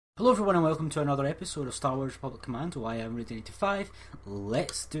Hello everyone and welcome to another episode of Star Wars Republic Commando. I am Ready85.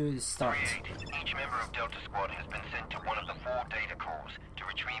 Let's do the start. Each member of Delta Squad has been sent to one of the 4 data cores to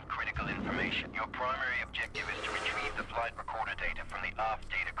retrieve critical information. Your primary objective is to retrieve the flight recorder data from the aft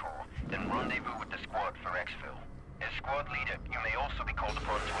data core, then rendezvous with the squad for exfil. As squad leader, you may also be called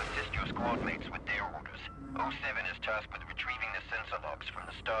upon to assist your squad mates with their orders. 07 is tasked with retrieving the sensor logs from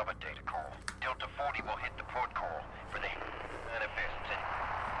the starboard data core. Delta 40 will hit the port core for the manifests and...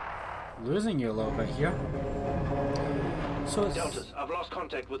 Losing you a little bit here. So it's... Deltas, I've lost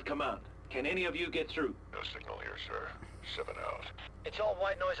contact with command. Can any of you get through? No signal here, sir. 7 out. It's all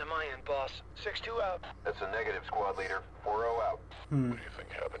white noise on my end, boss. 6-2 out. That's a negative, squad leader. 4-0 out. What do you think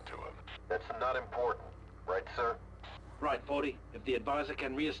happened to him? That's not important. Right, sir? Right, 40. If the advisor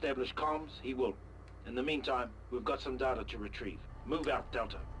can re-establish comms, he will. In the meantime, we've got some data to retrieve. Move out,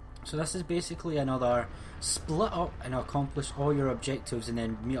 Delta. So this is basically another split up and accomplish all your objectives and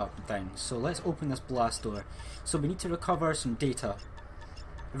then meet up thing. So let's open this blast door. So we need to recover some data.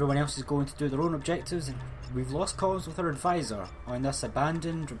 Everyone else is going to do their own objectives and we've lost comms with our advisor on this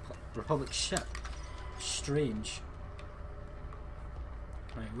abandoned Republic ship. Strange.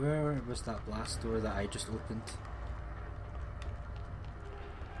 Right, where was that blast door that I just opened?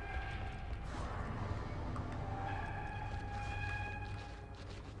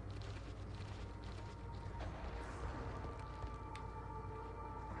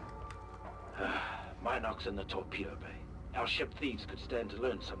 Minox in the torpedo bay. Our ship thieves could stand to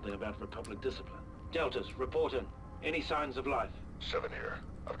learn something about Republic discipline. Deltas, report in. Any signs of life? 7 here.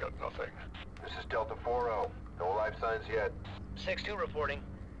 I've got nothing. This is Delta 4-0. No life signs yet. 6-2 reporting.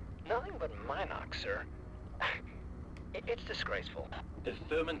 Nothing but Minox, sir. It's disgraceful. If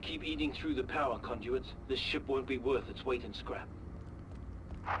vermin keep eating through the power conduits, this ship won't be worth its weight in scrap.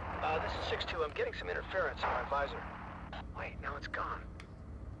 This is 6-2. I'm getting some interference on my visor. Wait, now it's gone.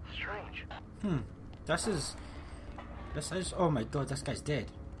 Strange. This is, oh my god, this guy's dead.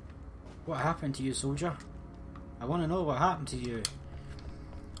 What happened to you, soldier? I want to know what happened to you.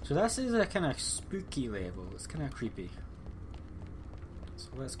 So this is a kind of spooky level, it's kind of creepy. So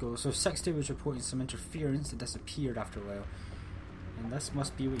let's go. So 60 was reporting some interference that disappeared after a while. And this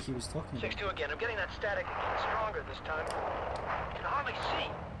must be what he was talking about. 6-2 again. I'm getting that static again, stronger this time. I can hardly see.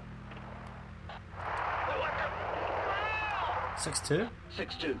 What the... 6-2?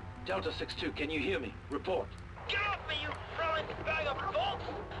 6-2. Delta 6-2, can you hear me? Report. Get off me, you throwing bag of bolts!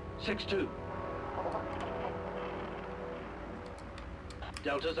 6-2.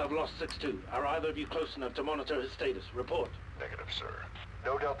 Deltas, I've lost 6-2. Are either of you close enough to monitor his status? Report. Negative, sir.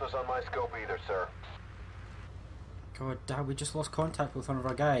 No deltas on my scope either, sir. God damn, we just lost contact with one of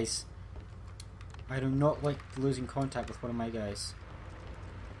our guys. I do not like losing contact with one of my guys.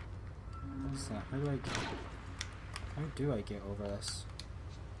 What's that? How do I get over this?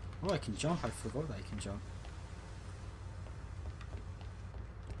 Oh, I can jump. I forgot that I can jump.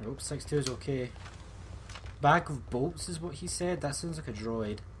 I hope 6-2 is okay. Bag of bolts is what he said? That sounds like a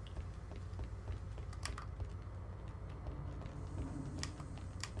droid.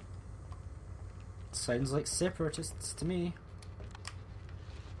 Sounds like separatists to me.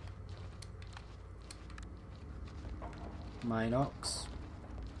 Minox.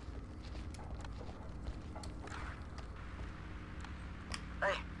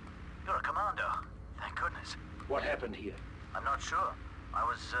 Hey, you're a commando. Thank goodness. What happened here? I'm not sure. I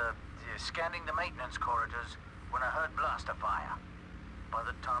was scanning the maintenance corridors when I heard blaster fire. By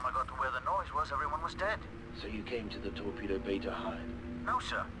the time I got to where the noise was, everyone was dead. So you came to the torpedo bay to hide? No,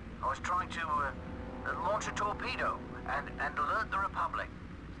 sir. I was trying to launch a torpedo and alert the Republic.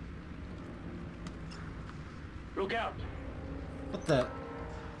 Look out! What the?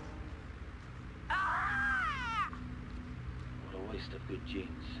 What a waste of good genes.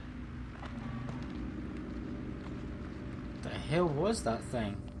 The hell was that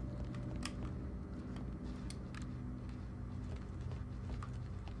thing?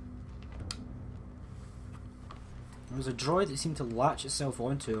 There was a droid that seemed to latch itself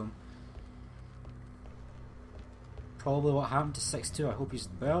onto him. Probably what happened to 6-2. I hope he's...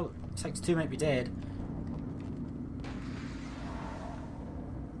 well, 6-2 might be dead.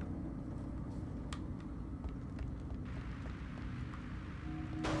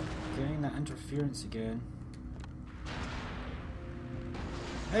 Getting that interference again.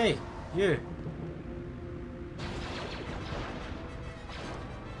 Hey, you!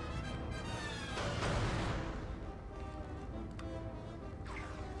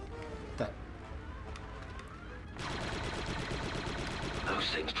 That... Those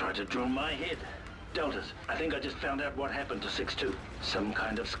things tried to drill my head. Deltas, I think I just found out what happened to 6-2. Some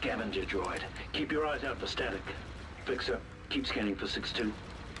kind of scavenger droid. Keep your eyes out for static. Fixer, keep scanning for 6-2.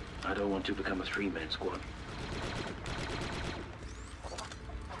 I don't want to become a three-man squad.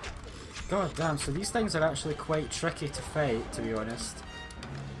 God damn, so these things are actually quite tricky to fight, to be honest.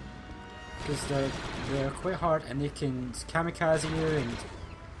 Because they're quite hard and they can kamikaze you and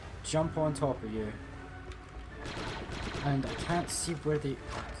jump on top of you. And I can't see where they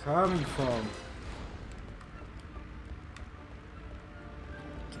are coming from.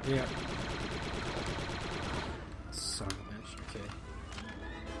 Okay, there. Son of a bitch, okay.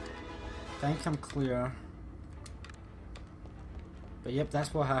 Think I'm clear. But yep,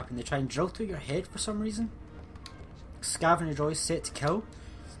 that's what happened. They try and drill through your head for some reason. Scavenger droid set to kill.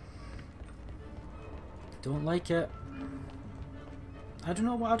 Don't like it. I don't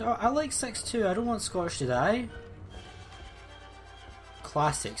know what I like 6-2. I don't want Scottish to die.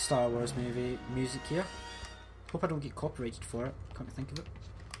 Classic Star Wars movie music here. Hope I don't get copyrighted for it. Come to think of it.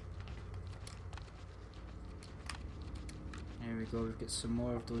 There we go. We've got some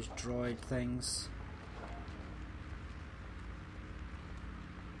more of those droid things.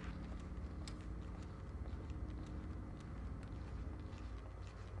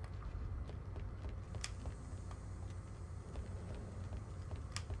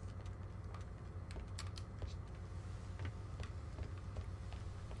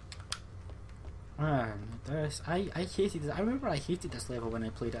 Man, I hated this. I remember I hated this level when I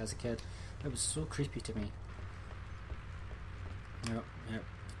played it as a kid. It was so creepy to me. Yep,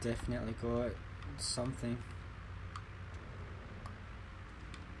 definitely got something.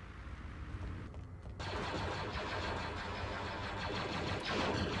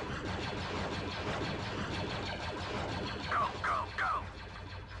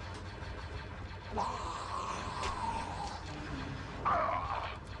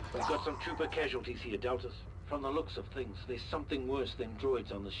 We've got some trooper casualties here, Deltas. From the looks of things, there's something worse than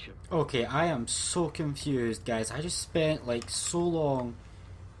droids on the ship. Okay, I am so confused, guys. I just spent like so long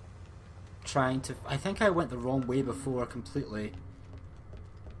trying to... I think I went the wrong way before completely.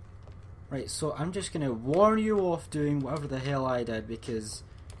 Right, so I'm just gonna warn you off doing whatever the hell I did because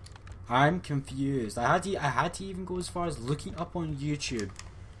I'm confused. I had to even go as far as looking up on YouTube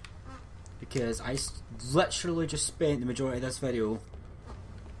because I literally just spent the majority of this video.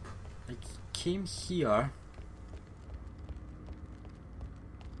 I came here.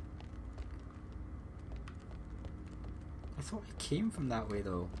 I thought I came from that way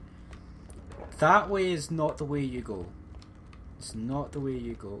though. That way is not the way you go. It's not the way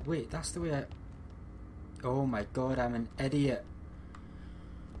you go. Wait, that's the way I... Oh my god, I'm an idiot.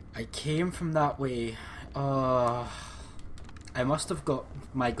 I came from that way. I must have got...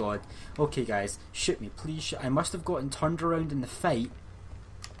 My god. Okay guys, shoot me, please shoot. I must have gotten turned around in the fight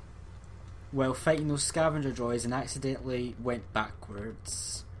while fighting those scavenger droids and accidentally went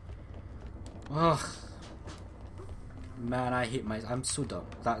backwards. Ugh. Man, I hate my... I'm so dumb.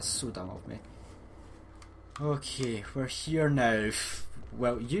 That's so dumb of me. Okay, we're here now.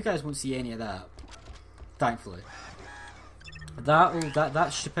 Well, you guys won't see any of that. Thankfully. That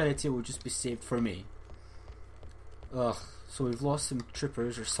stupidity will just be saved for me. Ugh. So we've lost some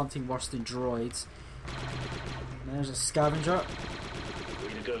troopers or something worse than droids. There's a scavenger.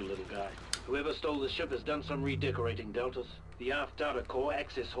 Way to go, little guy. Whoever stole the ship has done some redecorating, Deltas. The aft data core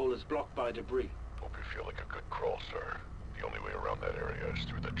access hall is blocked by debris. Hope you feel like a good crawl, sir. The only way around that area is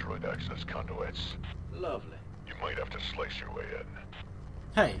through the droid access conduits. Lovely. You might have to slice your way in.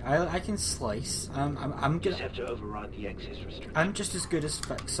 Hey, I can slice. I'm gonna... Just have to override the access restriction. I'm just as good as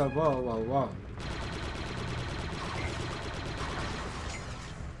Fixer. Whoa.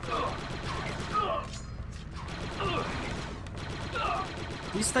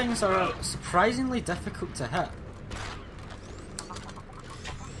 These things are surprisingly difficult to hit.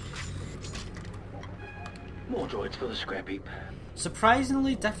 More droids for the scrap heap.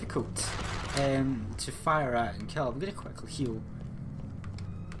 Surprisingly difficult to fire at and kill. I'm gonna quickly heal.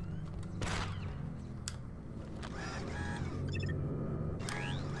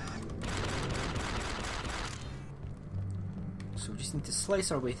 So we just need to slice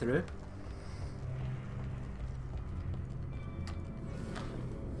our way through.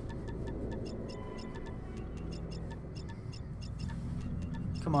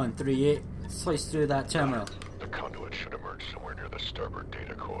 Come on, 3-8. Slice through that terminal. The conduit should emerge somewhere near the starboard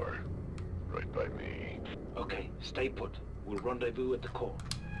data core. Right by me. Okay, stay put. We'll rendezvous at the core.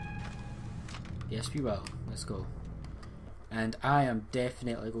 Yes, we will. Let's go. And I am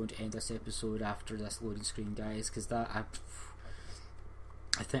definitely going to end this episode after this loading screen, guys, because that...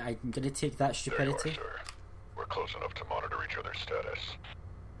 I think I'm going to take that stupidity. There you are, sir. We're close enough to monitor each other's status.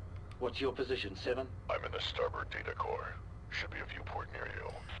 What's your position, 7? I'm in the starboard data core. Should be a viewport near you.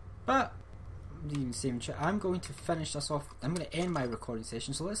 But even saying chat, I'm going to finish this off. I'm going to end my recording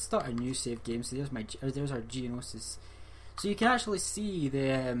session. So let's start a new save game. So there's our Geonosis. So you can actually see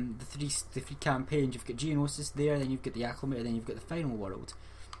the three campaigns. You've got Geonosis there, then you've got the Acclimator, then you've got the Final World.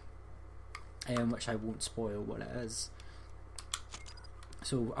 Which I won't spoil what it is.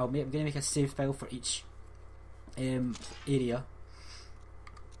 So I'm going to make a save file for each area.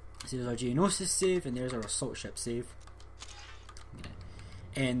 So there's our Geonosis save, and there's our Assault Ship save. I'm going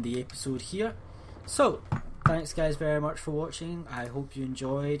to end the episode here. So, thanks guys very much for watching. I hope you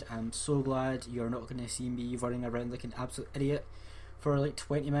enjoyed. I'm so glad you're not going to see me running around like an absolute idiot for like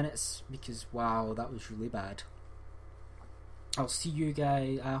 20 minutes, because wow, that was really bad. I'll see you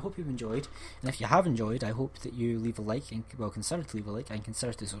guys. I hope you've enjoyed, and if you have enjoyed, I hope that you leave a like, and well, consider to leave a like, and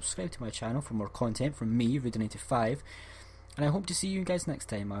consider to subscribe to my channel for more content from me, Rudy95, and I hope to see you guys next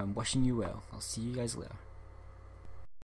time. I'm wishing you well. I'll see you guys later.